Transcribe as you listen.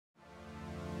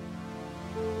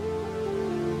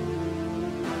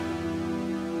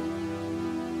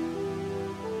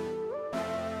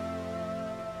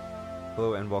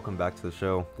Hello and welcome back to the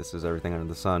show. This is Everything Under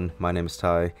the Sun. My name is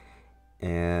Ty,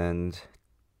 and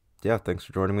yeah, thanks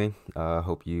for joining me.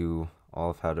 Hope you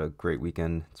all have had a great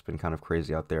weekend. It's been kind of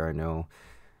crazy out there. I know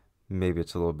maybe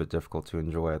it's a little bit difficult to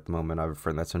enjoy at the moment. I have a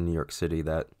friend that's in New York City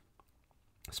that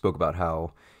spoke about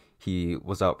how he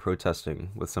was out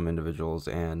protesting with some individuals,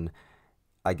 and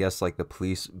I guess like the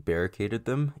police barricaded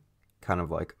them, kind of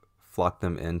like flocked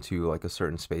them into like a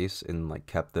certain space and like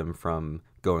kept them from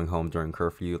going home during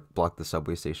curfew, blocked the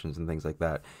subway stations and things like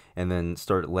that, and then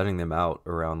started letting them out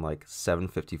around like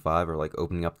 7:55 or like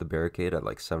opening up the barricade at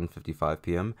like 7:55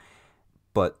 p.m.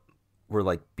 But were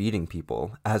like beating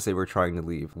people as they were trying to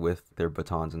leave with their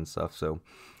batons and stuff. So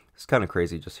it's kind of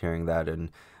crazy just hearing that. And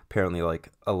apparently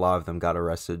like a lot of them got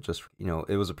arrested. Just,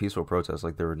 it was a peaceful protest.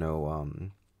 Like there were no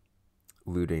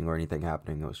looting or anything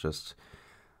happening. It was just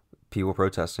people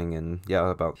protesting. And yeah,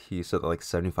 about he said that like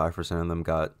 75% of them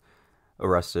got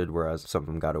arrested, whereas some of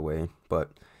them got away. But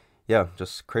yeah,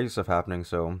 just crazy stuff happening.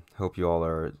 So hope you all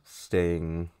are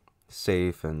staying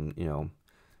safe and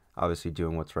obviously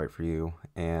doing what's right for you.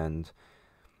 And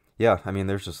yeah, I mean,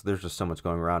 there's just so much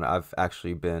going around. I've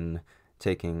actually been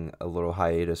taking a little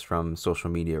hiatus from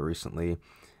social media recently,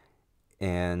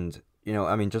 and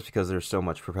I mean, just because there's so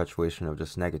much perpetuation of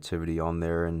just negativity on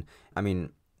there. And I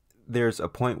mean, there's a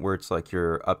point where it's like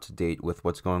you're up to date with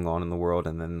what's going on in the world,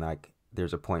 and then like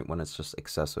there's a point when it's just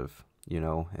excessive,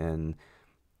 and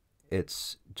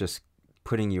it's just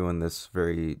putting you in this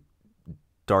very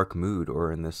dark mood, or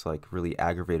in this like really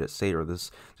aggravated state, or this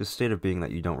just state of being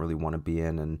that you don't really want to be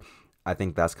in. And I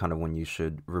think that's kind of when you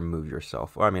should remove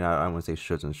yourself. Or I mean, I don't want to say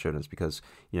shoulds and shouldn'ts, because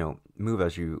move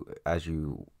as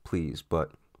you please.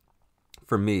 But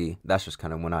for me, that's just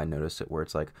kind of when I notice it, where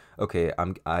it's like, okay,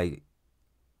 I'm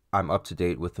up to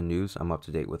date with the news. I'm up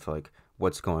to date with like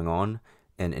what's going on,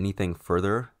 and anything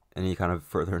further, any kind of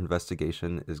further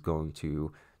investigation is going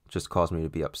to just cause me to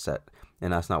be upset,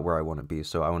 and that's not where I want to be.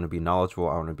 So I want to be knowledgeable.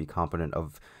 I want to be competent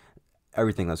of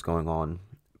everything that's going on,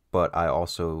 but I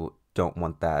also don't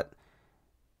want that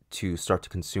to start to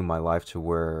consume my life to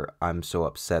where I'm so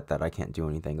upset that I can't do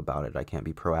anything about it. I can't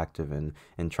be proactive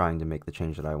in trying to make the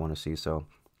change that I want to see. So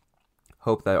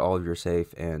hope that all of you are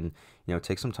safe, and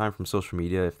take some time from social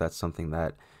media if that's something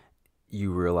that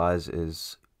you realize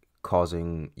is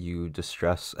causing you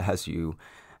distress as you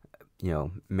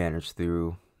manage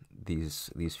through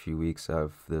these few weeks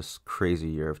of this crazy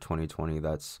year of 2020.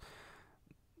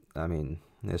 I mean,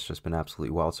 it's just been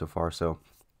absolutely wild so far. So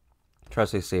try to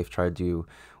stay safe, try to do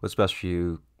what's best for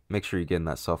you. Make sure you get in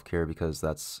that self-care, because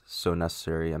that's so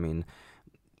necessary. I mean,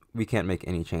 we can't make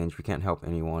any change, we can't help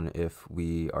anyone if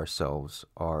we ourselves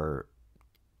are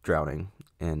drowning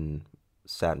in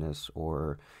sadness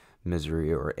or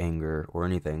misery or anger or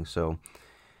anything. So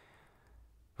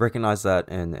recognize that,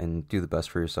 and do the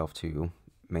best for yourself to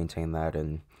maintain that.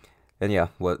 And yeah,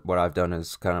 what I've done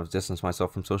is kind of distance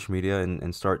myself from social media,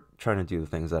 and start trying to do the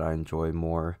things that I enjoy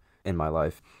more in my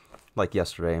life. Like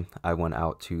yesterday, I went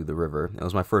out to the river. It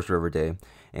was my first river day,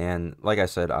 and like I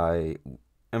said, I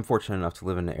am fortunate enough to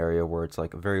live in an area where it's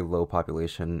like a very low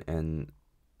population and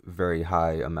very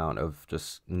high amount of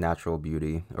just natural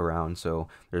beauty around. So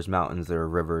there's mountains, there are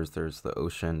rivers, there's the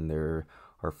ocean, there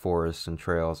are forests and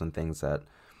trails and things that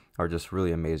are just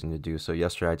really amazing to do. So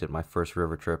yesterday I did my first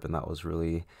river trip, and that was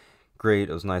really great.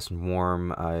 It was nice and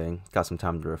warm. I got some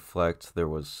time to reflect. There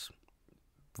was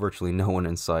virtually no one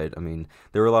in sight. I mean,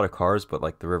 there were a lot of cars, but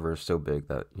like the river is so big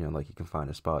that like you can find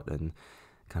a spot and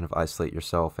kind of isolate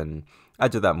yourself. And I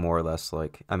did that more or less.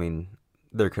 Like, I mean,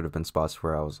 there could have been spots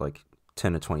where I was like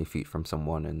 10 to 20 feet from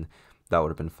someone, and that would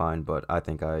have been fine. But I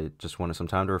think I just wanted some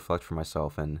time to reflect for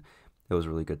myself, and it was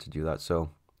really good to do that. So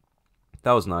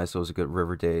that was nice. It was a good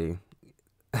river day.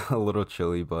 A little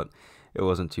chilly, but it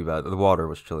wasn't too bad. The water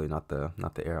was chilly, not the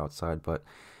air outside. But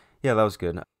yeah, that was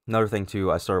good. Another thing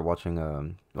too, I started watching.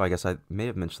 Well, I guess I may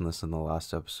have mentioned this in the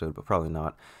last episode, but probably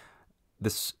not.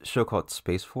 This show called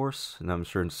Space Force, and I'm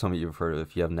sure some of you have heard of it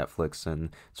if you have Netflix.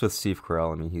 And it's with Steve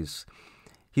Carell. I mean,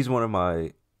 he's one of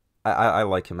my. I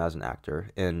like him as an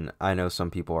actor, and I know some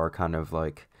people are kind of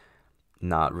like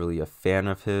not really a fan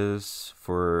of his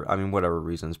for, I mean, whatever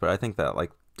reasons. But I think that like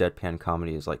deadpan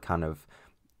comedy is like kind of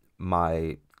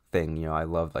my thing. I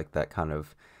love like that kind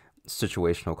of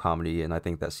situational comedy, and I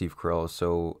think that Steve Carell is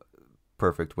so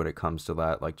perfect when it comes to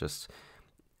that. Like, just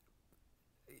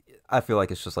I feel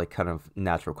like it's just like kind of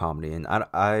natural comedy, and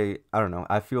I don't know.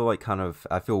 I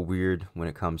feel weird when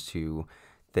it comes to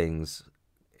things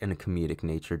in a comedic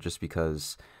nature, just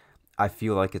because I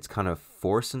feel like it's kind of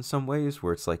forced in some ways,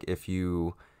 where it's like if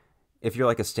you're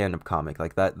like a stand-up comic,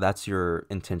 like that's your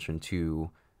intention to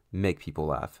make people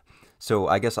laugh. So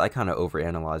I guess I kind of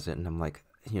overanalyze it, and I'm like,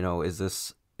 is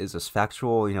this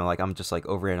factual? Like I'm just like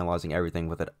overanalyzing everything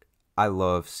with it. I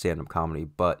love stand-up comedy,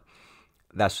 but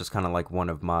that's just kind of like one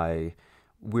of my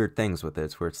weird things with it.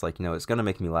 It's where it's like, it's gonna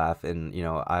make me laugh, and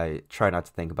I try not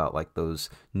to think about like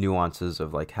those nuances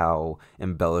of like how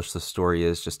embellished the story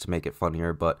is just to make it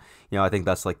funnier. But I think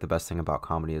that's like the best thing about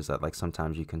comedy is that like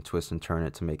sometimes you can twist and turn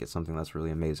it to make it something that's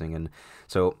really amazing, and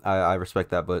so I respect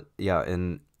that. But yeah,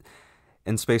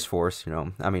 in Space Force,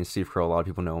 I mean, Steve Carell, a lot of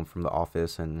people know him from The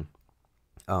Office, and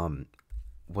um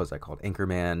what's that called,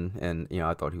 Anchorman, and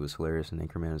I thought he was hilarious in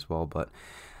Anchorman as well. But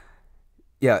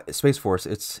yeah, Space Force,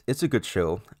 it's a good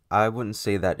show. I wouldn't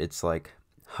say that it's like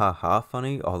haha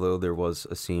funny, although there was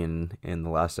a scene in the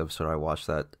last episode I watched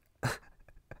that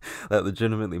that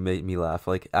legitimately made me laugh.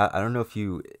 Like I don't know if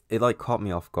you it like caught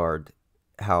me off guard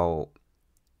how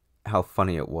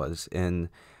funny it was. And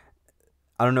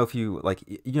I don't know if you like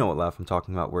you know what laugh I'm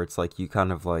talking about, where it's like you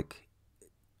kind of like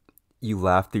you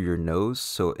laugh through your nose,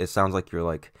 so it sounds like you're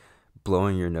like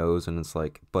blowing your nose, and it's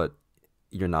like, but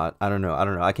you're not. I don't know.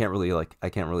 I can't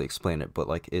really explain it, but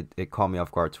like it caught me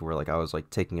off guard to where like I was like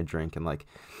taking a drink, and like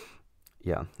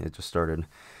yeah, it just started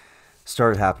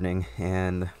happening.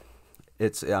 And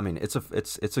I mean, it's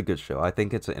a good show. I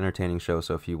think it's an entertaining show.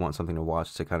 So if you want something to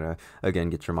watch to kind of again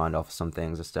get your mind off of some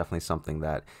things, it's definitely something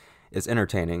that is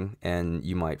entertaining, and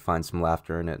you might find some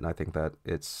laughter in it. And I think that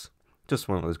it's just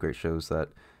one of those great shows that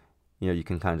you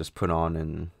can kind of just put on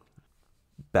and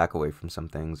back away from some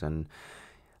things. And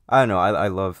I don't know, I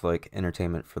love like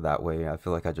entertainment for that way. I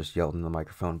feel like I just yelled in the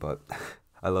microphone, but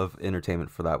I love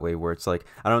entertainment for that way, where it's like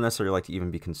I don't necessarily like to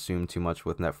even be consumed too much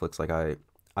with Netflix. Like I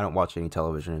don't watch any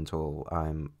television until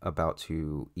I'm about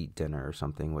to eat dinner or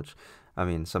something, which I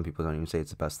mean, some people don't even say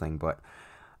it's the best thing, but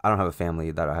I don't have a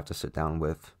family that I have to sit down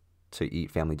with to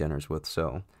eat family dinners with.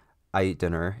 So I eat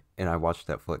dinner and I watch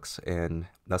Netflix, and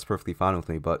that's perfectly fine with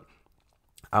me. But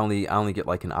I only get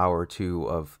like an hour or two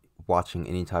of watching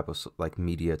any type of like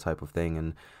media type of thing.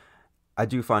 And I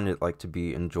do find it like to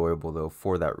be enjoyable though,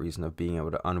 for that reason of being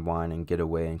able to unwind and get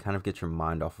away and kind of get your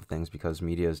mind off of things, because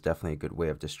media is definitely a good way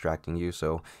of distracting you.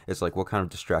 So it's like, what kind of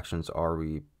distractions are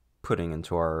we putting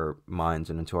into our minds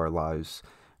and into our lives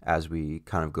as we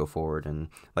kind of go forward? And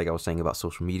like I was saying about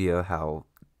social media, how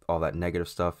all that negative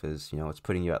stuff is, it's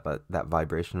putting you at that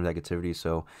vibration of negativity.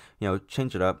 So,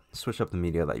 change it up, switch up the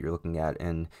media that you're looking at,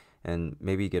 and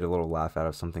maybe get a little laugh out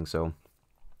of something. So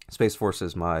Space Force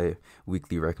is my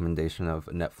weekly recommendation of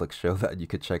a Netflix show that you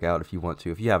could check out if you want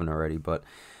to, if you haven't already. But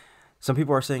some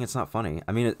people are saying it's not funny.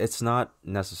 I mean, it's not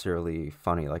necessarily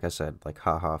funny, like I said, like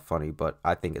haha funny, but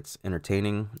I think it's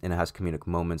entertaining, and it has comedic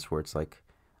moments where it's like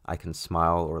I can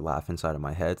smile or laugh inside of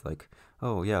my head, like,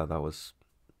 oh yeah, that was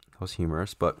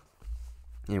humorous. But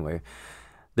anyway,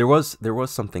 there was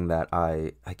something that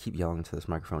I keep yelling into this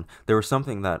microphone. There was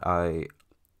something that I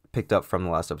picked up from the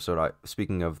last episode.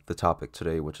 Speaking of the topic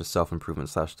today, which is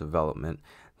self-improvement/development,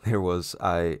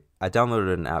 I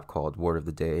downloaded an app called Word of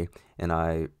the Day, and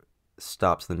I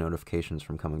stopped the notifications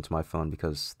from coming to my phone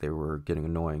because they were getting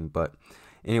annoying. But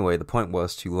anyway, the point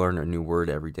was to learn a new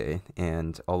word every day.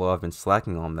 And although I've been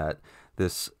slacking on that,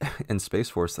 this in Space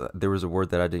Force, there was a word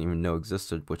that I didn't even know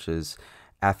existed, which is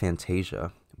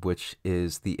aphantasia, which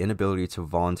is the inability to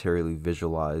voluntarily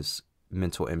visualize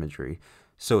mental imagery.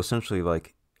 So essentially,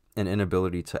 like an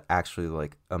inability to actually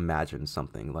like imagine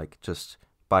something like just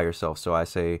by yourself. So I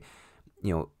say,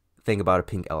 think about a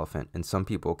pink elephant, and some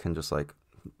people can just like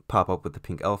pop up with the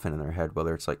pink elephant in their head,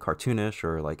 whether it's like cartoonish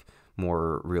or like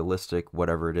more realistic,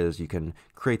 whatever it is, you can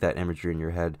create that imagery in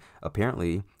your head.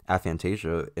 Apparently,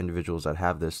 aphantasia, individuals that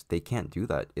have this, they can't do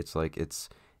that. It's like it's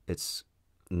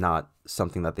not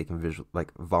something that they can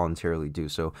like voluntarily do.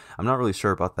 So I'm not really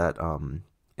sure about that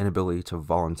inability to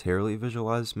voluntarily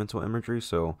visualize mental imagery.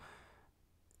 So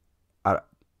I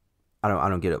I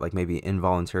don't get it. Like maybe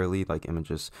involuntarily, like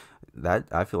images, that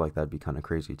I feel like that'd be kind of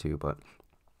crazy too. But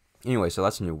anyway, so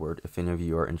that's a new word. If any of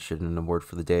you are interested in the word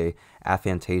for the day,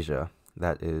 aphantasia.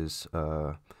 That is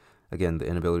again the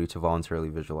inability to voluntarily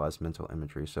visualize mental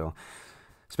imagery. So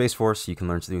Space Force, you can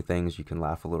learn some new things, you can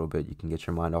laugh a little bit, you can get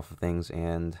your mind off of things,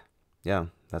 and yeah,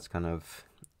 that's kind of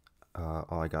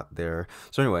all I got there.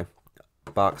 So anyway,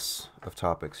 box of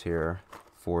topics here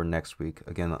for next week.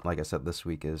 Again, like I said, this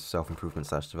week is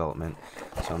self-improvement/development.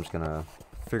 So I'm just gonna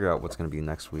figure out what's gonna be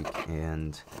next week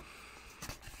and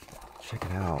check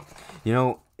it out.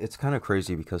 It's kind of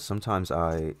crazy because sometimes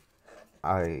I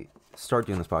start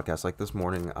doing this podcast. Like this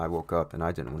morning, I woke up and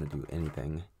I didn't want to do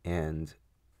anything, and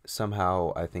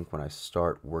somehow I think when I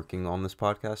start working on this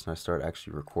podcast and I start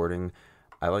actually recording,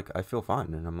 I feel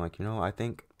fine, and I'm like, I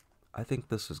think I think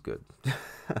this is good.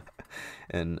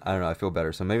 And I don't know, I feel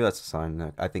better. So maybe that's a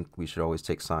sign. I think we should always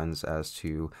take signs as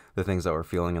to the things that we're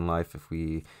feeling in life. If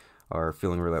we are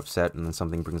feeling really upset and then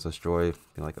something brings us joy,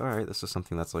 be like, all right, this is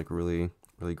something that's like really,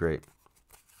 really great.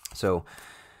 So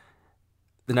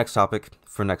the next topic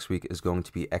for next week is going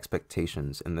to be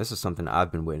expectations. And this is something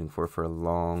I've been waiting for a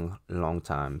long, long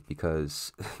time,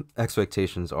 because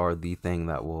expectations are the thing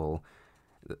that will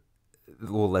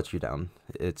let you down.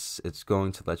 It's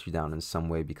going to let you down in some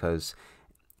way, because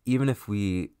even if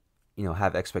we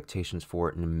have expectations for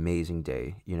an amazing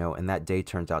day, and that day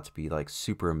turns out to be like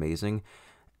super amazing,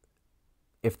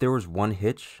 if there was one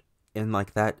hitch in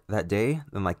like that day,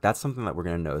 then like that's something that we're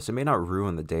gonna notice. It may not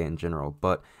ruin the day in general,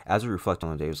 but as we reflect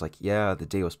on the day, it's like, yeah, the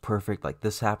day was perfect, like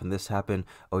this happened,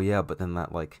 oh yeah, but then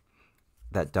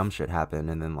that dumb shit happened,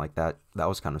 and then like that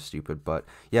was kind of stupid. But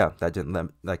yeah, that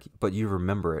didn't like, but you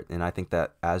remember it. And I think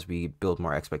that as we build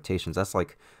more expectations, that's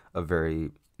like a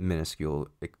very minuscule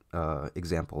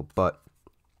example, but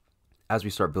as we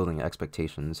start building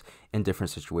expectations in different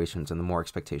situations, and the more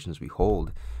expectations we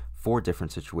hold for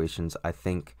different situations, I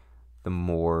think the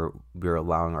more we're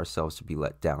allowing ourselves to be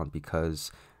let down,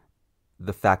 because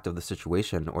the fact of the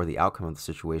situation or the outcome of the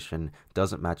situation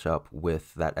doesn't match up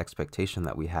with that expectation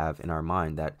that we have in our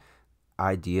mind, that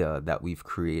idea that we've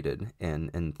created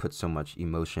and put so much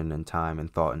emotion and time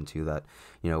and thought into, that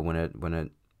when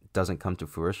it doesn't come to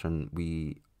fruition,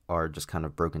 we are just kind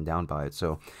of broken down by it.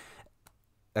 So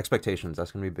expectations,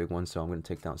 that's going to be a big one. So I'm going to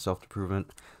take down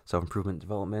self-improvement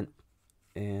development,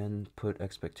 and put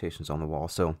expectations on the wall.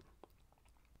 So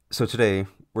today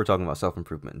we're talking about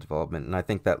self-improvement and development, and I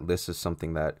think that this is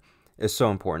something that is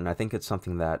so important. I think it's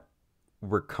something that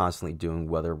we're constantly doing,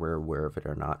 whether we're aware of it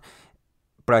or not.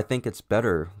 But I think it's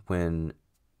better when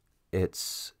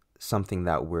it's something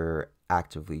that we're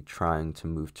actively trying to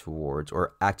move towards,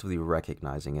 or actively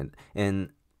recognizing it. And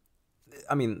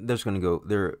I mean,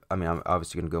 I'm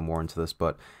obviously going to go more into this,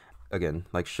 but again,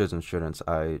 like shoulds and shouldn'ts,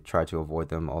 I try to avoid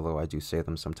them, although I do say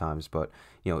them sometimes. But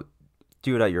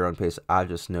do it at your own pace. I've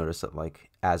just noticed that, like,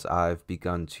 as I've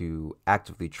begun to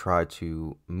actively try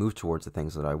to move towards the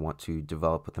things that I want to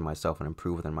develop within myself and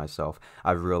improve within myself,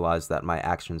 I've realized that my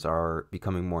actions are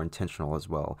becoming more intentional as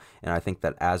well. And I think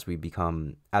that as we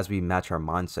match our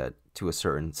mindset to a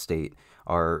certain state,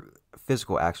 our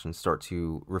physical actions start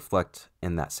to reflect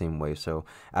in that same way. So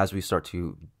as we start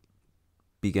to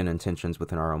begin intentions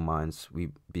within our own minds, we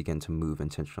begin to move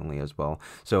intentionally as well.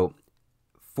 So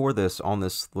for this, on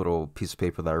this little piece of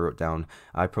paper that I wrote down,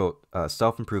 I put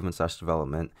self-improvement /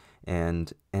 development,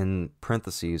 and in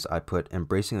parentheses, I put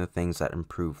embracing the things that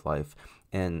improve life.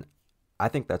 And I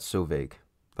think that's so vague.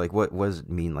 Like, what does it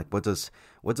mean? Like, what does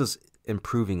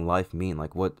improving life mean?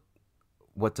 Like, what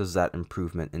does that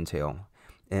improvement entail?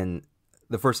 And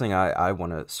the first thing I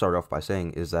want to start off by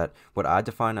saying is that what I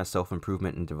define as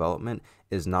self-improvement and development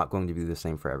is not going to be the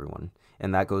same for everyone.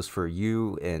 And that goes for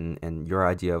you and your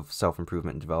idea of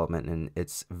self-improvement and development, and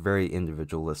it's very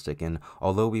individualistic. And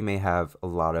although we may have a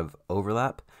lot of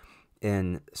overlap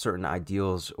in certain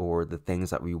ideals, or the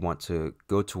things that we want to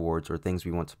go towards, or things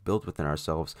we want to build within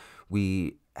ourselves,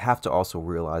 we have to also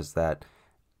realize that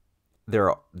there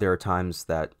are times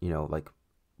that, like,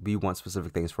 we want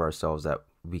specific things for ourselves that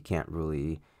we can't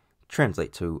really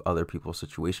translate to other people's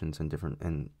situations in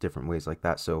different ways like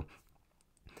that. So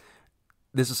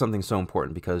this is something so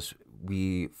important, because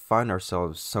we find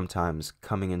ourselves sometimes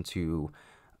coming into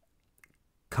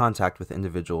contact with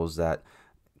individuals that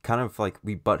kind of like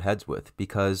we butt heads with,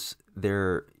 because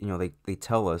they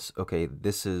tell us, okay,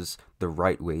 this is the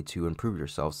right way to improve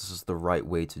yourselves, this is the right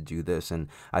way to do this. And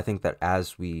I think that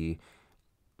as we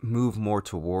move more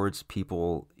towards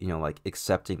people, like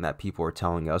accepting that people are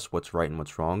telling us what's right and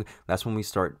what's wrong, that's when we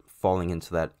start falling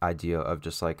into that idea of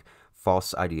just like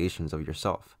false ideations of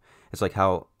yourself. It's like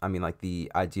like the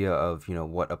idea of,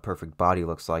 what a perfect body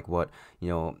looks like, what,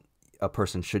 a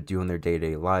person should do in their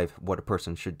day-to-day life, what a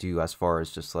person should do as far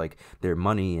as just like their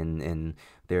money and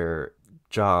their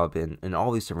job and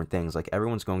all these different things. Like,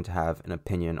 everyone's going to have an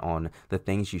opinion on the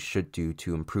things you should do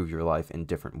to improve your life in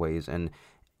different ways. And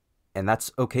that's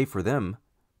okay for them,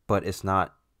 but it's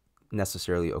not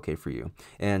necessarily okay for you.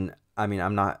 And I mean,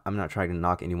 I'm not trying to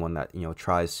knock anyone that,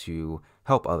 tries to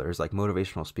help others, like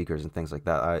motivational speakers and things like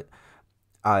that.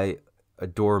 I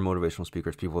adore motivational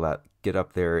speakers, people that get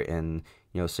up there and,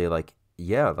 say like,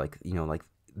 yeah, like, like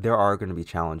there are going to be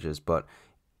challenges, but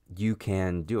you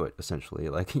can do it, essentially.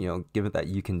 Like, give it that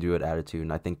you can do it attitude.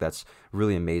 And I think that's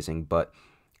really amazing. But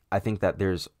I think that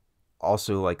there's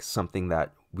also like something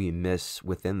that we miss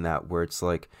within that, where it's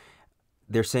like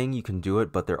they're saying you can do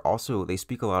it, but they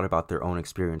speak a lot about their own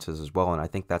experiences as well. And I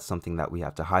think that's something that we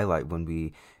have to highlight when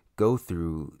we go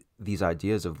through these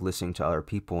ideas of listening to other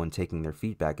people and taking their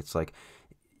feedback. It's like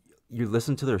you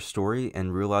listen to their story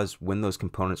and realize when those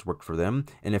components worked for them.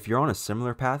 And if you're on a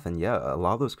similar path, and yeah, a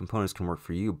lot of those components can work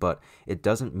for you, but it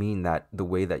doesn't mean that the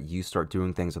way that you start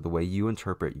doing things or the way you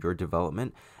interpret your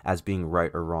development as being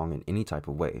right or wrong in any type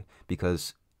of way,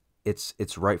 because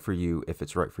it's right for you if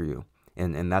it's right for you.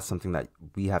 And that's something that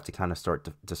we have to kind of start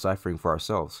deciphering for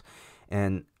ourselves.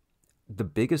 And the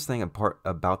biggest thing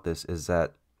about this is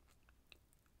that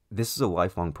this is a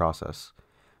lifelong process.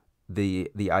 The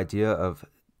idea of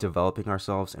developing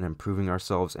ourselves and improving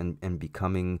ourselves and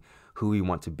becoming who we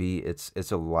want to be,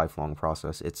 it's a lifelong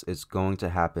process. It's going to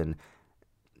happen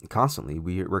constantly.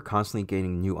 We're constantly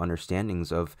gaining new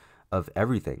understandings of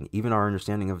everything, even our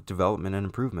understanding of development and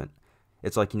improvement.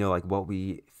 It's like, like what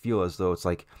we feel as though it's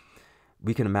like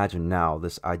we can imagine now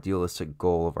this idealistic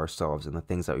goal of ourselves and the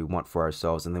things that we want for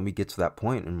ourselves. And then we get to that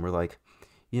point and we're like,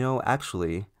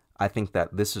 actually, I think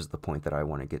that this is the point that I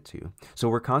want to get to. So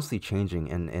we're constantly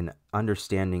changing and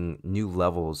understanding new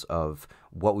levels of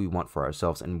what we want for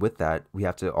ourselves. And with that, we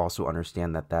have to also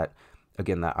understand that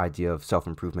again, that idea of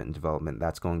self-improvement and development,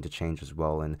 that's going to change as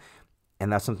well. And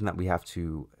that's something that we have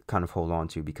to kind of hold on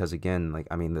to, because again,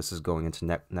 this is going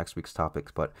into next week's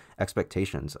topics, but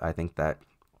expectations. I think that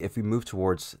if we move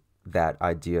towards that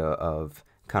idea of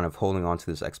kind of holding on to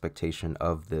this expectation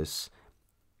of this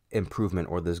improvement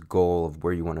or this goal of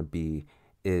where you want to be,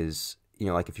 is,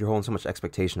 if you're holding so much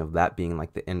expectation of that being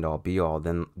like the end all be all,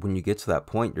 then when you get to that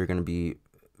point, you're going to be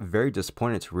very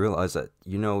disappointed to realize that,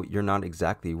 you're not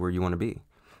exactly where you want to be.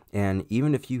 And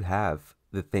even if you have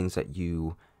the things that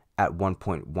you at one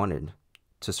point wanted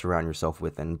to surround yourself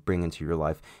with and bring into your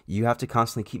life, you have to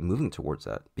constantly keep moving towards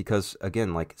that, because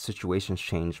again, like situations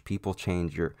change, people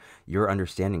change, your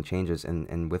understanding changes,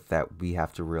 and with that, we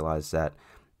have to realize that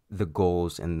the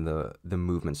goals and the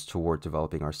movements toward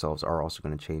developing ourselves are also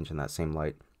going to change in that same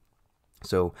light.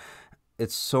 So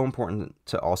it's so important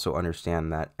to also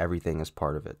understand that everything is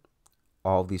part of it.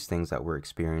 All these things that we're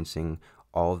experiencing,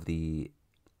 all of the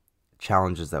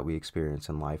challenges that we experience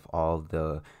in life, all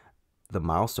the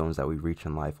milestones that we reach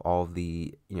in life, all of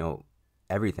the,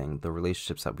 everything, the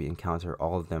relationships that we encounter,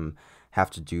 all of them have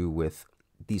to do with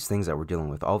these things that we're dealing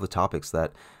with. All the topics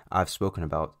that I've spoken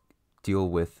about deal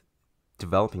with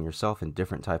developing yourself in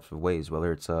different types of ways,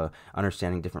 whether it's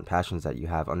understanding different passions that you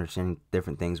have, understanding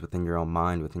different things within your own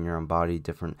mind, within your own body,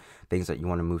 different things that you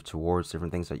want to move towards,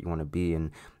 different things that you want to be.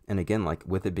 And again, like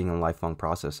with it being a lifelong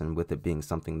process and with it being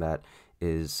something that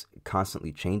is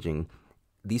constantly changing,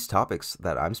 these topics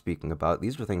that I'm speaking about,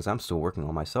 these are things I'm still working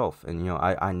on myself. And,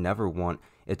 I never want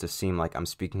it to seem like I'm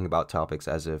speaking about topics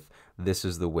as if this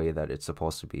is the way that it's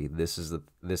supposed to be. This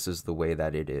is the way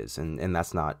that it is. And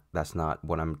that's not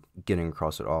what I'm getting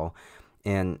across at all.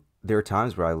 And there are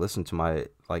times where I listen to my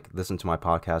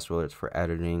podcast, whether it's for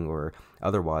editing or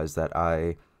otherwise, that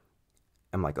I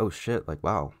am like, oh shit, like,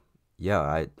 wow.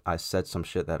 Yeah, I said some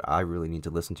shit that I really need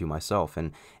to listen to myself.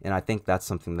 And I think that's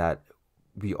something that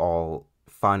we all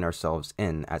find ourselves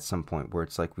in at some point, where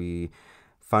it's like we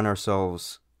find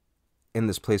ourselves in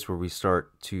this place where we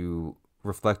start to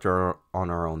reflect on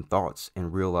our own thoughts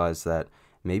and realize that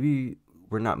maybe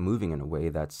we're not moving in a way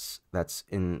that's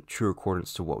in true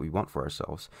accordance to what we want for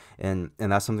ourselves. And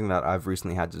that's something that I've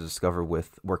recently had to discover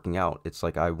with working out. It's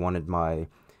like I wanted my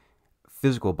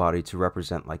physical body to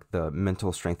represent like the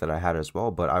mental strength that I had as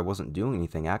well, but I wasn't doing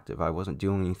anything active. I wasn't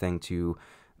doing anything to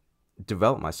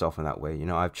develop myself in that way.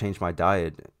 I've changed my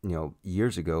diet,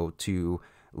 years ago to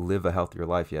live a healthier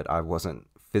life, yet I wasn't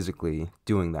physically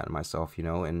doing that in myself,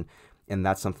 and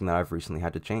that's something that I've recently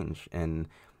had to change. And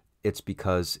it's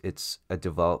because it's a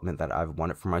development that I've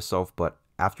wanted for myself, but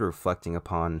after reflecting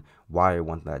upon why I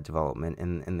want that development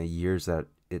and the years that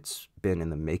it's been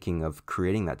in the making of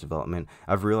creating that development,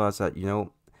 I've realized that,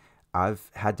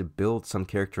 I've had to build some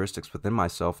characteristics within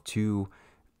myself to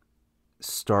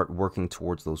start working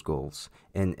towards those goals.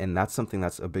 And that's something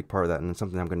that's a big part of that, and it's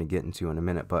something I'm going to get into in a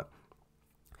minute. But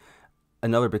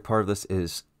another big part of this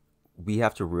is we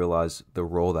have to realize the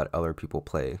role that other people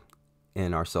play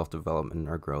in our self-development and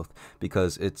our growth,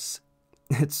 because it's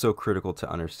so critical to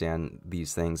understand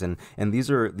these things. And these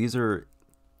are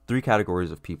three categories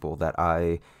of people that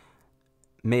I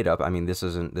made up. This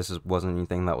wasn't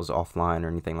anything that was offline or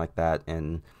anything like that.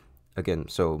 And again,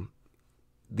 so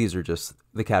these are just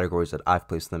the categories that I've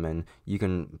placed them in. You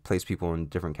can place people in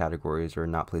different categories or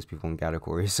not place people in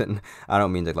categories. And I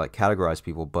don't mean to like categorize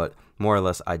people, but more or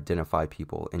less identify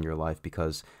people in your life,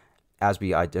 because as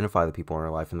we identify the people in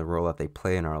our life and the role that they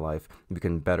play in our life, we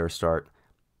can better start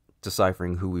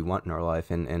deciphering who we want in our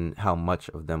life and how much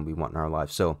of them we want in our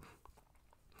life. So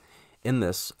in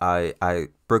this, I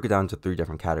broke it down to three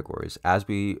different categories. As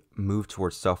we move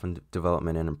towards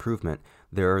self-development and improvement,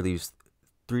 there are these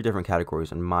three different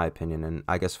categories, in my opinion. And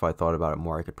I guess if I thought about it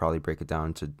more, I could probably break it down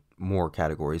into more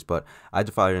categories. But I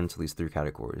divided it into these three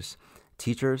categories: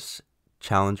 teachers,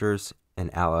 challengers,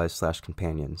 and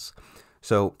allies/companions.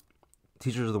 So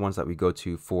teachers are the ones that we go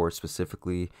to for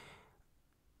specifically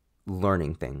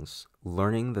learning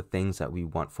the things that we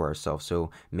want for ourselves.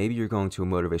 So maybe you're going to a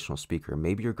motivational speaker,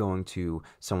 maybe you're going to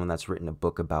someone that's written a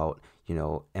book about,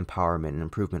 empowerment and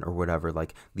improvement or whatever.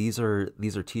 Like these are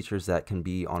teachers that can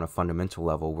be on a fundamental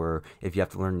level, where if you have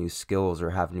to learn new skills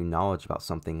or have new knowledge about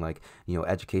something, like,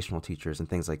 educational teachers and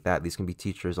things like that. These can be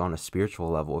teachers on a spiritual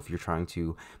level if you're trying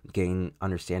to gain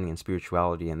understanding and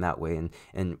spirituality in that way.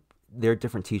 And they're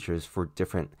different teachers for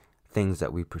different things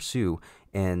that we pursue.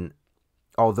 And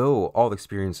although all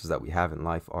experiences that we have in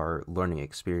life are learning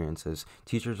experiences,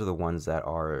 teachers are the ones that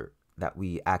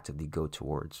we actively go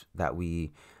towards, that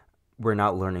we're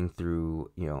not learning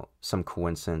through, some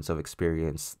coincidence of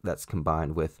experience that's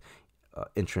combined with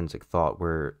intrinsic thought.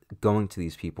 We're going to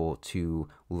these people to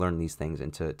learn these things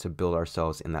and to build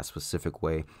ourselves in that specific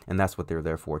way. And that's what they're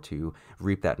there for, to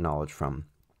reap that knowledge from.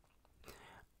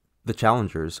 The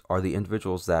challengers are the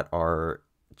individuals that are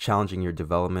challenging your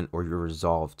development or your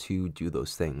resolve to do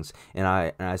those things. And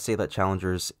I say that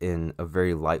challengers in a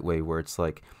very light way, where it's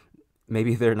like,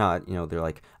 maybe they're not, they're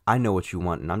like, I know what you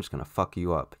want and I'm just going to fuck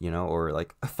you up, or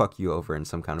like fuck you over in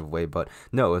some kind of way. But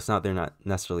no, it's not, they're not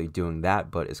necessarily doing that,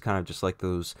 but it's kind of just like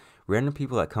those random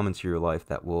people that come into your life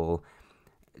that will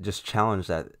just challenge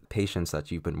that patience that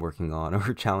you've been working on,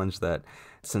 or challenge that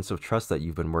sense of trust that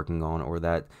you've been working on, or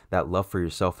that love for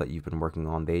yourself that you've been working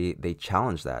on. They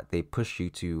challenge that. They push you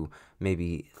to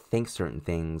maybe think certain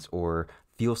things or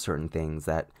feel certain things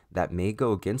that may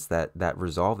go against that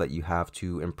resolve that you have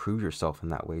to improve yourself in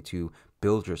that way, to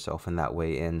build yourself in that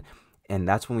way. And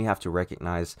that's when we have to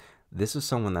recognize, this is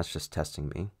someone that's just testing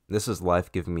me. This is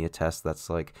life giving me a test that's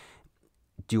like,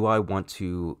 do I want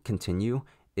to continue?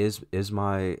 Is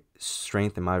my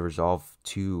strength and my resolve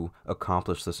to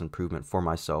accomplish this improvement for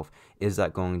myself, is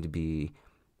that going to be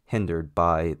hindered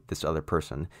by this other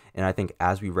person? And I think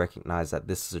as we recognize that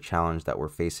this is a challenge that we're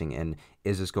facing, and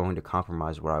is this going to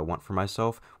compromise what I want for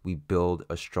myself, we build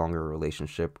a stronger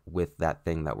relationship with that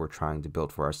thing that we're trying to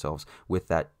build for ourselves, with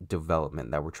that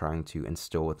development that we're trying to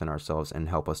instill within ourselves and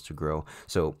help us to grow.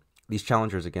 So these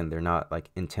challengers, again, they're not like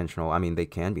intentional. I mean, they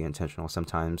can be intentional.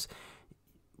 Sometimes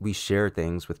we share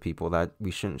things with people that we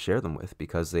shouldn't share them with,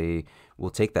 because they will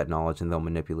take that knowledge and they'll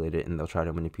manipulate it, and they'll try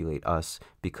to manipulate us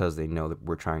because they know that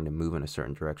we're trying to move in a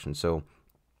certain direction. So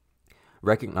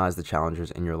recognize the challengers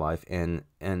in your life, and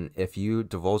if you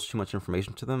divulge too much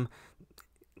information to them,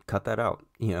 cut that out.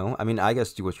 I mean, I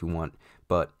guess do what you want,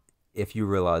 but if you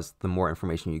realize the more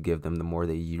information you give them, the more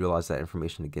they utilize that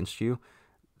information against you,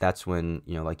 that's when,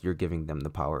 like, you're giving them the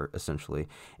power, essentially.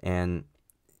 And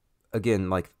again,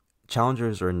 like,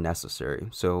 challengers are necessary.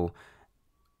 So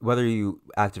whether you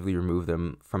actively remove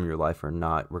them from your life or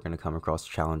not, we're going to come across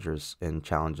challengers and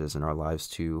challenges in our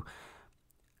lives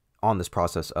on this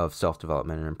process of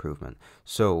self-development and improvement.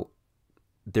 So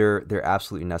they're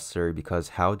absolutely necessary, because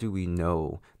how do we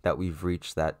know that we've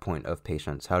reached that point of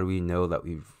patience? How do we know that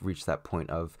we've reached that point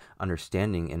of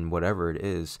understanding in whatever it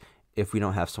is, if we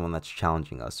don't have someone that's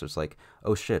challenging us? So it's like,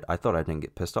 oh shit, I thought I didn't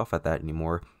get pissed off at that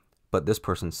anymore, but this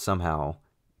person somehow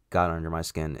got under my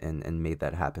skin and made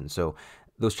that happen. So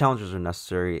those challenges are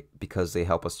necessary, because they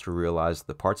help us to realize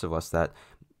the parts of us that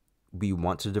we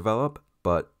want to develop,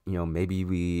 but maybe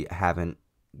we haven't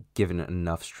given it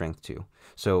enough strength to.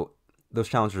 So those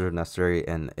challenges are necessary,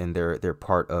 and they're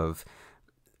part of,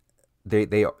 they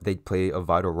play a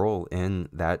vital role in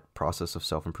that process of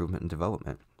self-improvement and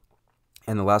development.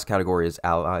 And the last category is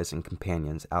allies and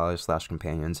companions,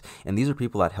 allies/companions. And these are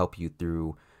people that help you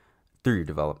through your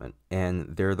development,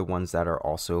 and they're the ones that are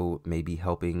also maybe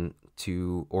helping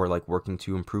to, or like working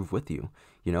to improve with you.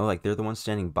 Like, they're the ones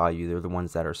standing by you, they're the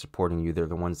ones that are supporting you, they're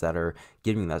the ones that are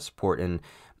giving that support. And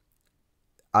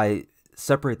I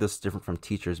separate this different from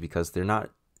teachers, because they're not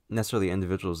necessarily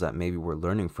individuals that maybe we're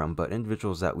learning from, but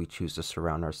individuals that we choose to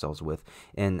surround ourselves with.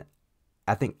 And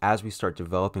I think as we start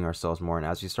developing ourselves more, and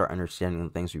as we start understanding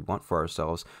the things we want for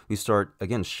ourselves, we start,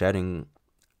 again, shedding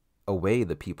away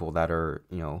the people that are,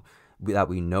 that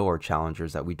we know are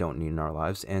challengers that we don't need in our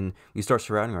lives, and we start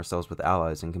surrounding ourselves with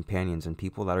allies and companions and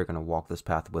people that are going to walk this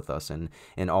path with us. And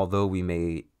although we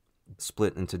may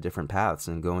split into different paths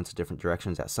and go into different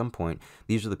directions at some point,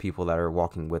 these are the people that are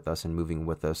walking with us and moving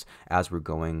with us as we're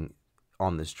going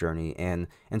on this journey and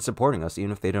supporting us,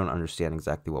 even if they don't understand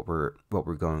exactly what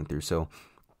we're going through. So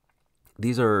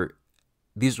these are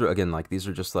again, like, these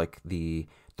are just like the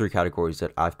three categories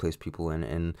that I've placed people in.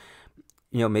 And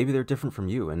maybe they're different from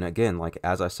you. And again, like,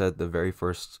 as I said, the very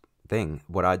first thing,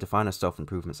 what I define as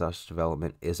self-improvement /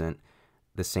 development isn't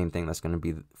the same thing that's going to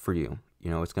be for you.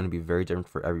 It's going to be very different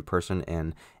for every person.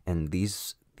 And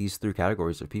these three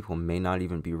categories of people may not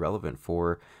even be relevant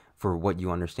for what you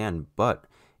understand, but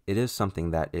it is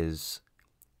something that is,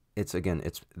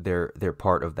 they're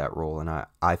part of that role. And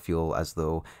I feel as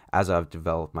though, as I've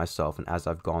developed myself and as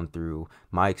I've gone through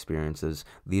my experiences,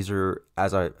 these are,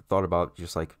 as I thought about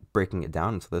just like breaking it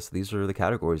down into this, these are the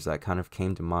categories that kind of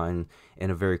came to mind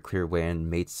in a very clear way and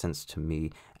made sense to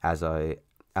me as I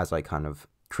kind of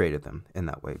created them in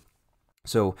that way.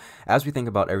 So as we think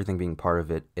about everything being part of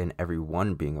it and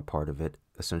everyone being a part of it,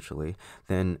 essentially,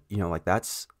 then, like,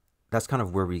 that's kind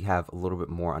of where we have a little bit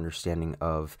more understanding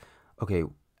of, okay,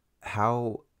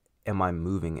 how am I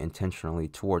moving intentionally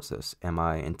towards this? Am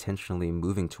I intentionally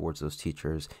moving towards those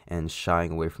teachers and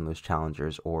shying away from those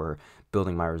challengers, or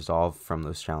building my resolve from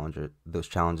those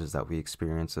challenges that we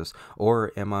experience this?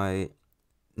 Or am I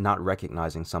not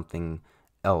recognizing something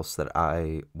else that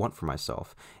I want for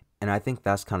myself? And I think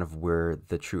that's kind of where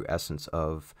the true essence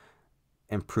of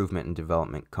improvement and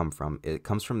development come from. It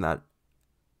comes from the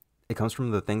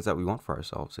things that we want for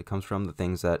ourselves. It comes from the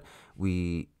things that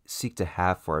we seek to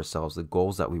have for ourselves, the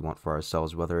goals that we want for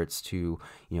ourselves, whether it's to,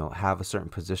 have a certain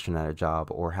position at a job,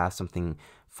 or have something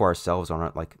for ourselves on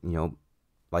it,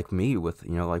 like me with,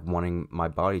 like wanting my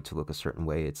body to look a certain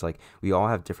way. It's like we all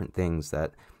have different things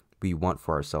that we want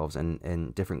for ourselves,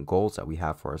 and different goals that we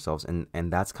have for ourselves.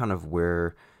 And that's kind of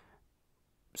where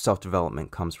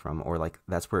self-development comes from, or like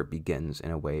that's where it begins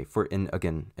in a way,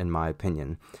 in my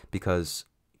opinion. Because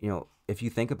if you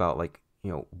think about, like,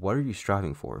 what are you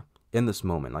striving for in this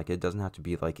moment? Like, it doesn't have to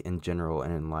be like in general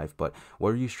and in life, but what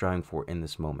are you striving for in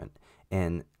this moment?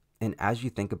 And as you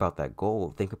think about that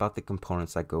goal, think about the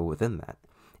components that go within that.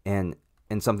 And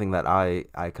something that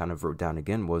I kind of wrote down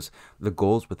again was the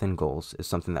goals within goals is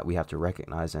something that we have to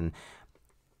recognize. And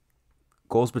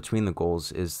goals between the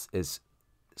goals is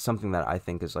something that I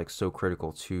think is like so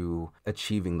critical to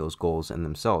achieving those goals in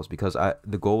themselves, because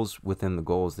the goals within the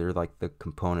goals, they're like the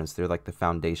components, they're like the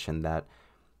foundation that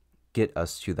get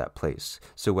us to that place.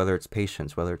 So whether it's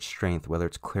patience, whether it's strength, whether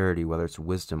it's clarity, whether it's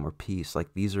wisdom or peace,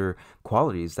 like, these are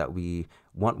qualities that we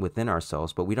want within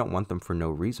ourselves, but we don't want them for no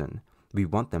reason. We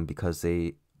want them because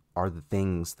they are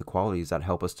the qualities that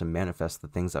help us to manifest the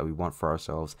things that we want for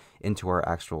ourselves into our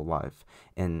actual life.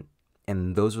 And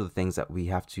those are the things that we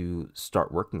have to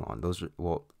start working on.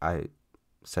 I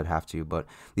said have to, but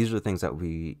these are the things that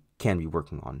we can be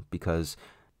working on, because,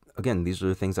 again, these are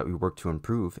the things that we work to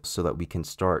improve so that we can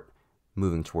start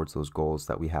moving towards those goals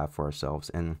that we have for ourselves.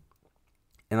 And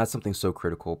that's something so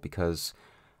critical, because,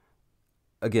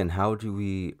 again, how do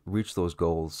we reach those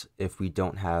goals if we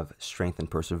don't have strength and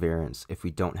perseverance, if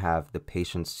we don't have the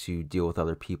patience to deal with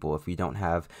other people, if we don't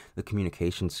have the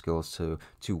communication skills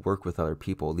to work with other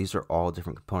people? These are all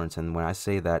different components. And when I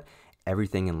say that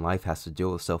everything in life has to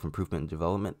deal with self-improvement and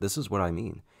development, this is what I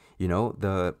mean.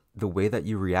 The way that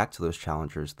you react to those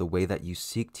challengers, the way that you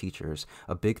seek teachers.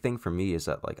 A big thing for me is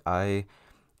that, like, I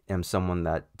am someone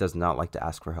that does not like to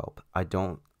ask for help. I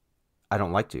don't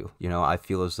like to. I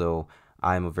feel as though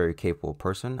I am a very capable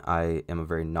person. I am a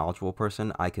very knowledgeable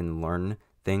person. I can learn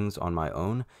things on my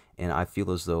own, and I feel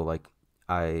as though, like,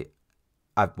 I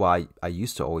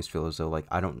used to always feel as though, like,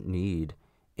 I don't need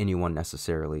anyone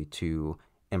necessarily to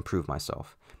improve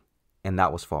myself, and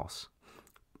that was false.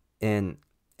 And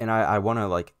I want to,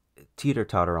 like,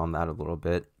 teeter-totter on that a little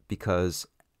bit, because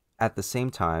at the same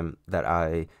time that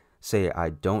I say I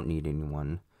don't need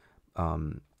anyone,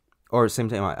 or same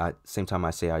time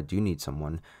I say I do need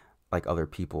someone, like other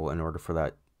people, in order for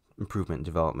that improvement and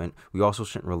development, we also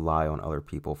shouldn't rely on other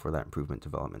people for that improvement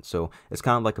and development. So it's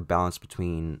kind of like a balance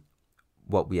between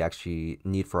what we actually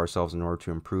need for ourselves in order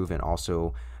to improve, and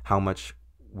also how much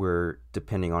we're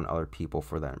depending on other people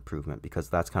for that improvement, because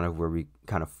that's kind of where we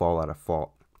kind of fall out of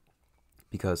fault.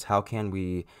 Because how can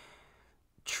we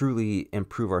truly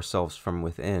improve ourselves from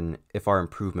within if our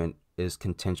improvement is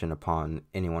contingent upon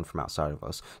anyone from outside of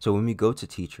us? So when we go to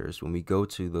teachers, when we go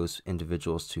to those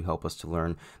individuals to help us to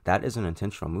learn, that is an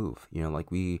intentional move.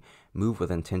 Like, we move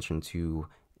with intention to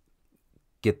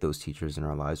get those teachers in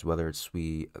our lives, whether it's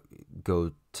we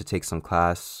go to take some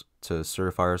class to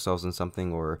certify ourselves in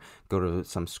something, or go to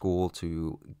some school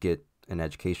to get an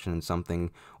education in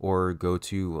something, or go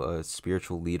to a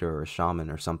spiritual leader or a shaman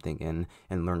or something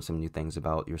and learn some new things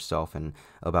about yourself and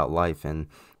about life. And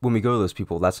when we go to those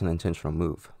people, that's an intentional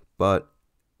move. But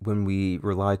when we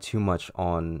rely too much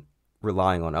on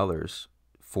relying on others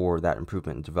for that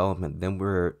improvement and development, then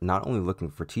we're not only looking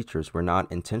for teachers, we're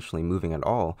not intentionally moving at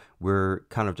all. We're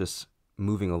kind of just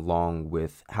moving along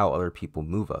with how other people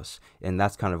move us. And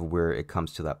that's kind of where it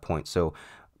comes to that point. So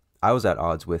I was at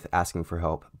odds with asking for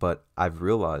help, but I've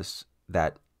realized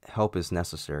that help is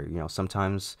necessary.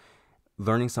 Sometimes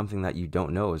learning something that you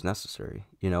don't know is necessary,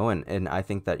 and I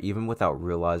think that even without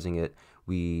realizing it,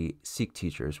 we seek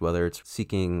teachers, whether it's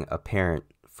seeking a parent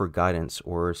for guidance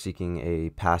or seeking a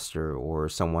pastor or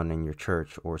someone in your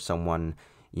church or someone,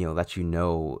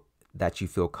 that you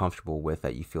feel comfortable with,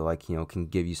 that you feel like, can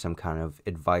give you some kind of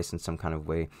advice in some kind of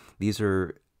way. These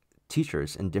are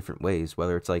teachers in different ways,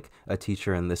 whether it's like a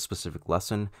teacher in this specific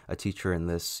lesson, a teacher in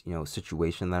this,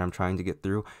 situation that I'm trying to get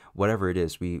through, whatever it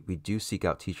is, we do seek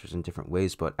out teachers in different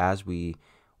ways. But as we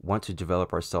want to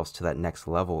develop ourselves to that next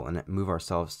level and move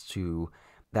ourselves to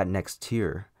that next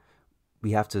tier,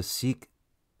 we have to seek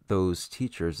those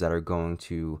teachers that are going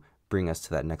to bring us to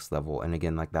that next level. And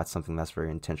again, like that's something that's very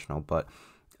intentional. But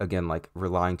again, like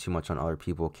relying too much on other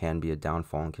people can be a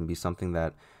downfall and can be something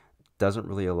that doesn't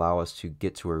really allow us to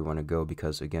get to where we want to go,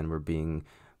 because again, we're being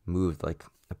moved like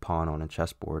a pawn on a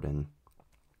chessboard, and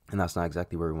that's not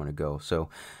exactly where we want to go. So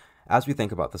as we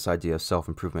think about this idea of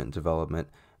self-improvement and development,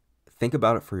 think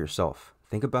about it for yourself.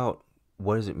 Think about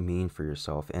what does it mean for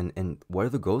yourself, and what are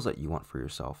the goals that you want for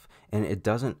yourself. And it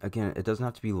doesn't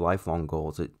have to be lifelong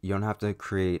goals. You don't have to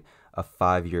create a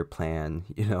 5-year plan,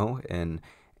 and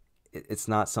it's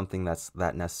not something that's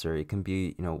that necessary. It can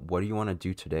be, what do you want to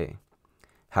do today?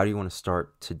 How do you want to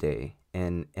start today?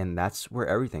 And that's where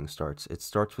everything starts. It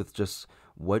starts with just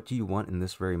what do you want in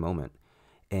this very moment?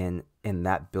 And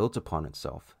that builds upon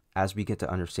itself as we get to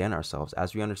understand ourselves,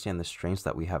 as we understand the strengths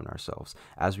that we have in ourselves,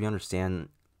 as we understand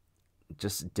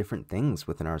just different things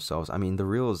within ourselves. I mean, the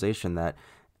realization that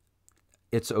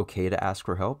it's okay to ask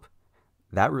for help,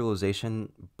 that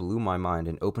realization blew my mind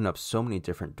and opened up so many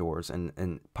different doors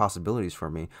and possibilities for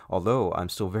me. Although I'm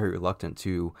still very reluctant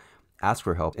to ask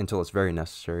for help until it's very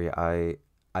necessary,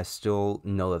 I still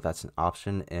know that that's an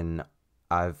option, and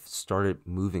I've started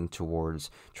moving towards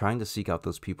trying to seek out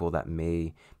those people that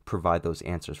may provide those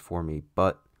answers for me,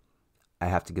 but I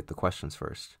have to get the questions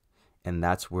first. And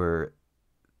that's where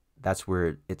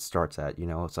it starts at.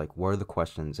 It's like, what are the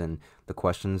questions? And the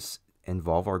questions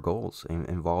involve our goals and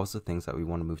involves the things that we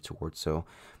want to move towards. So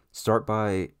start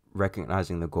by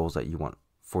recognizing the goals that you want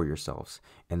for yourselves,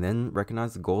 and then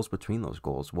recognize the goals between those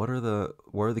goals. What are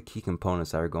the key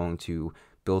components that are going to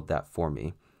build that for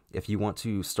me? If you want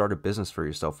to start a business for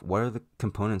yourself, what are the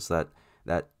components that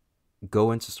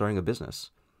go into starting a business?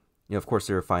 Of course,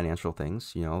 there are financial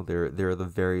things. There are the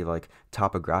very like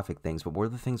topographic things, but what are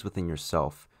the things within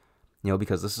yourself?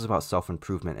 Because this is about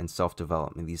self-improvement and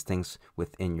self-development. These things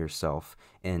within yourself,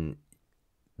 and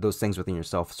those things within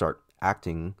yourself start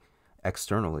acting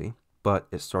externally, but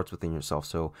it starts within yourself.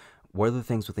 So what are the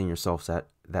things within yourself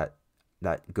that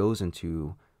goes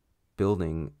into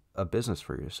building a business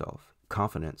for yourself?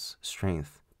 Confidence,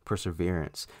 strength,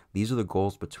 perseverance. These are the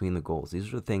goals between the goals.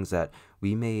 These are the things that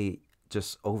we may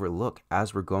just overlook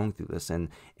as we're going through this, and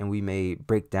we may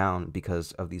break down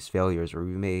because of these failures, or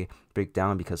we may break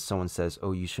down because someone says,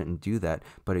 oh, you shouldn't do that.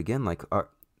 But again, like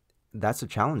that's a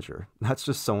challenger. That's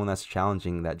just someone that's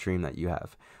challenging that dream that you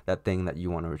have, that thing that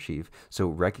you want to achieve. So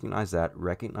recognize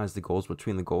the goals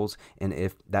between the goals. And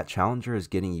if that challenger is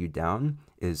getting you down,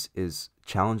 is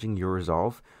challenging your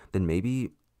resolve, then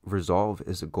maybe resolve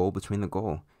is a goal between the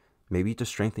goal. Maybe to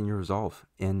strengthen your resolve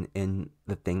in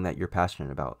the thing that you're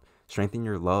passionate about. Strengthen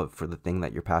your love for the thing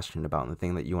that you're passionate about and the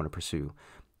thing that you want to pursue.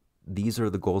 These are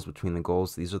the goals between the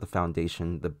goals. These are the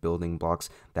foundation, the building blocks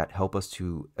that help us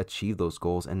to achieve those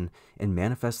goals and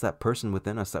manifest that person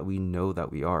within us that we know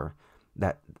that we are.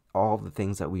 That all the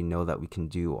things that we know that we can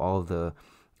do, all of the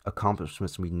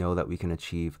accomplishments we know that we can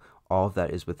achieve, all of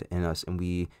that is within us, and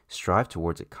we strive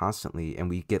towards it constantly, and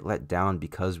we get let down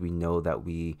because we know that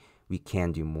we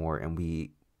can do more, and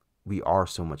we are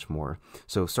so much more.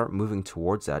 So start moving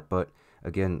towards that. But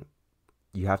again,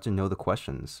 you have to know the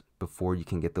questions before you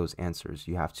can get those answers.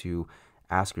 You have to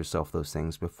ask yourself those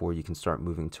things before you can start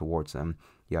moving towards them.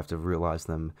 You have to realize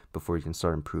them before you can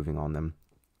start improving on them.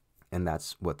 And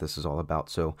that's what this is all about.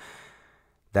 So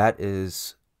that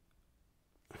is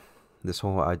this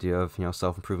whole idea of,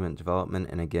 self-improvement, development.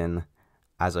 And again,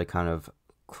 as I kind of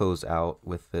close out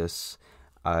with this,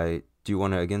 I do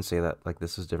want to again say that like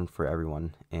this is different for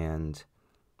everyone, and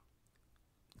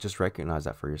just recognize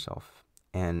that for yourself.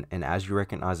 And as you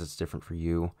recognize it's different for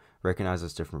you, recognize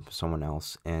it's different for someone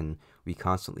else. And we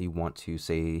constantly want to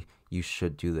say you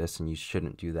should do this and you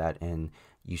shouldn't do that, and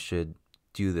you should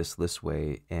do this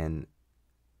way, and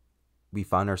we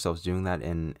find ourselves doing that,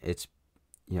 and it's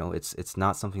it's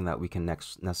not something that we can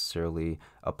necessarily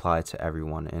apply to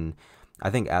everyone. And I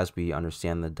think as we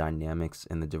understand the dynamics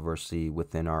and the diversity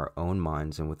within our own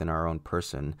minds and within our own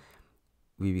person,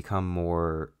 we become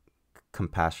more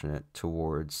compassionate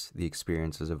towards the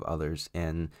experiences of others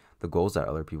and the goals that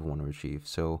other people want to achieve.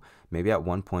 So maybe at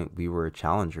one point we were a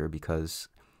challenger because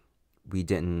we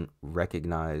didn't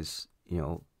recognize,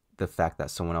 the fact that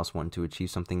someone else wanted to achieve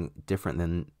something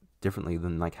differently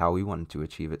than like how we wanted to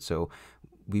achieve it. So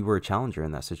we were a challenger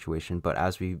in that situation. But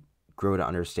as we grow to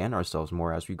understand ourselves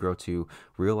more, as we grow to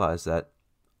realize that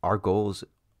our goals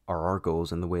are our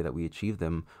goals and the way that we achieve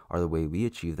them are the way we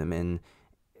achieve them, and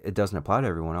it doesn't apply to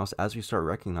everyone else, as we start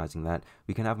recognizing that,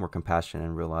 we can have more compassion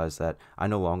and realize that I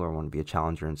no longer want to be a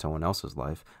challenger in someone else's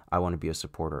life. I want to be a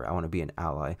supporter. I want to be an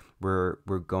ally. We're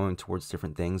going towards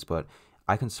different things, but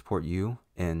I can support you,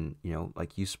 and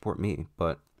like you support me.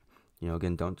 But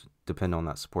again, don't depend on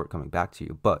that support coming back to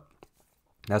you. But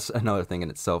that's another thing in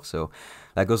itself. So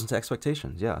that goes into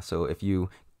expectations. Yeah. So if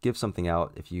you give something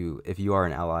out, if you are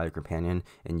an ally or companion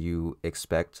and you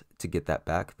expect to get that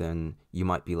back, then you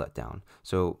might be let down.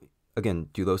 So again,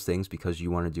 do those things because you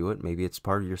want to do it. Maybe it's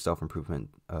part of your self-improvement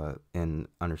and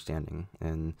understanding,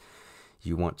 and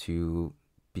you want to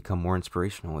become more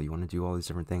inspirational. You want to do all these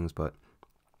different things. But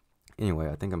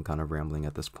anyway, I think I'm kind of rambling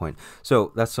at this point.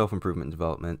 So that's self-improvement and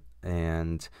development.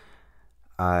 And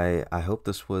I hope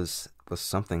this was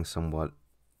something somewhat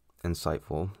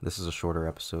insightful. This is a shorter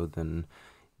episode than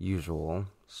usual,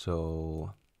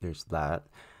 so there's that.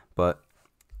 But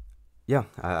yeah,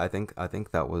 I think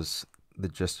that was the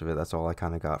gist of it. That's all I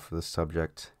kind of got for this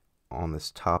subject on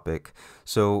this topic.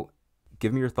 So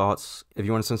give me your thoughts. If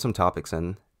you want to send some topics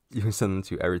in, you can send them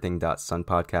to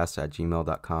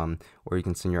everything.sunpodcast@gmail.com, or you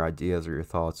can send your ideas or your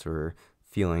thoughts or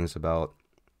feelings about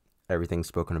everything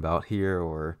spoken about here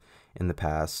or in the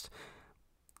past.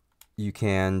 You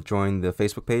can join the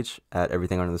Facebook page at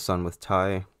Everything Under the Sun with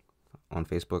Ty on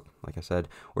Facebook, like I said,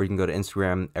 or you can go to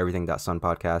Instagram,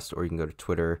 everything.sunpodcast, or you can go to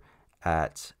Twitter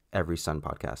at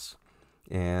everysunpodcast.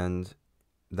 And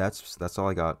that's all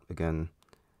I got. Again,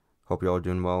 hope you all are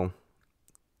doing well.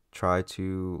 Try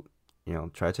to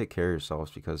take care of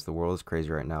yourselves, because the world is crazy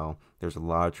right now. There's a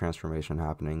lot of transformation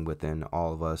happening within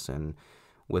all of us and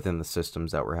within the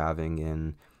systems that we're having,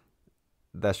 and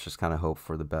that's just kind of hope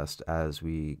for the best as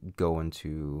we go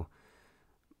into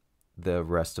the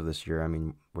rest of this year. I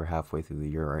mean, we're halfway through the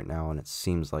year right now, and it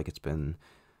seems like it's been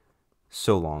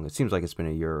so long. It seems like it's been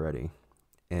a year already,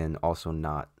 and also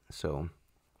not. So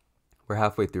we're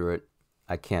halfway through it.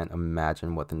 I can't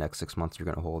imagine what the next 6 months are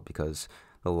going to hold, because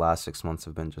the last 6 months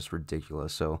have been just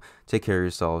ridiculous. So take care of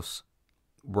yourselves.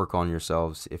 Work on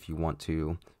yourselves if you want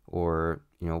to, or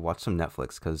watch some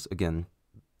Netflix, because again,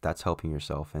 that's helping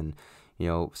yourself. And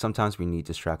sometimes we need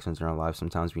distractions in our lives.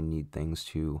 Sometimes we need things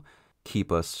to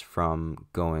keep us from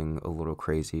going a little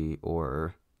crazy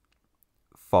or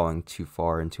falling too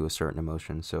far into a certain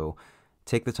emotion. So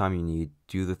take the time you need,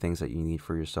 do the things that you need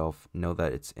for yourself. Know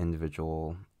that it's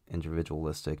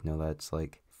individualistic. Know that it's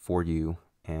like for you,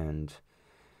 and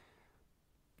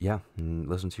yeah, and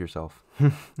listen to yourself.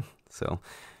 So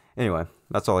anyway,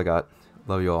 that's all I got.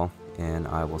 Love you all, and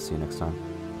I will see you next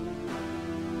time.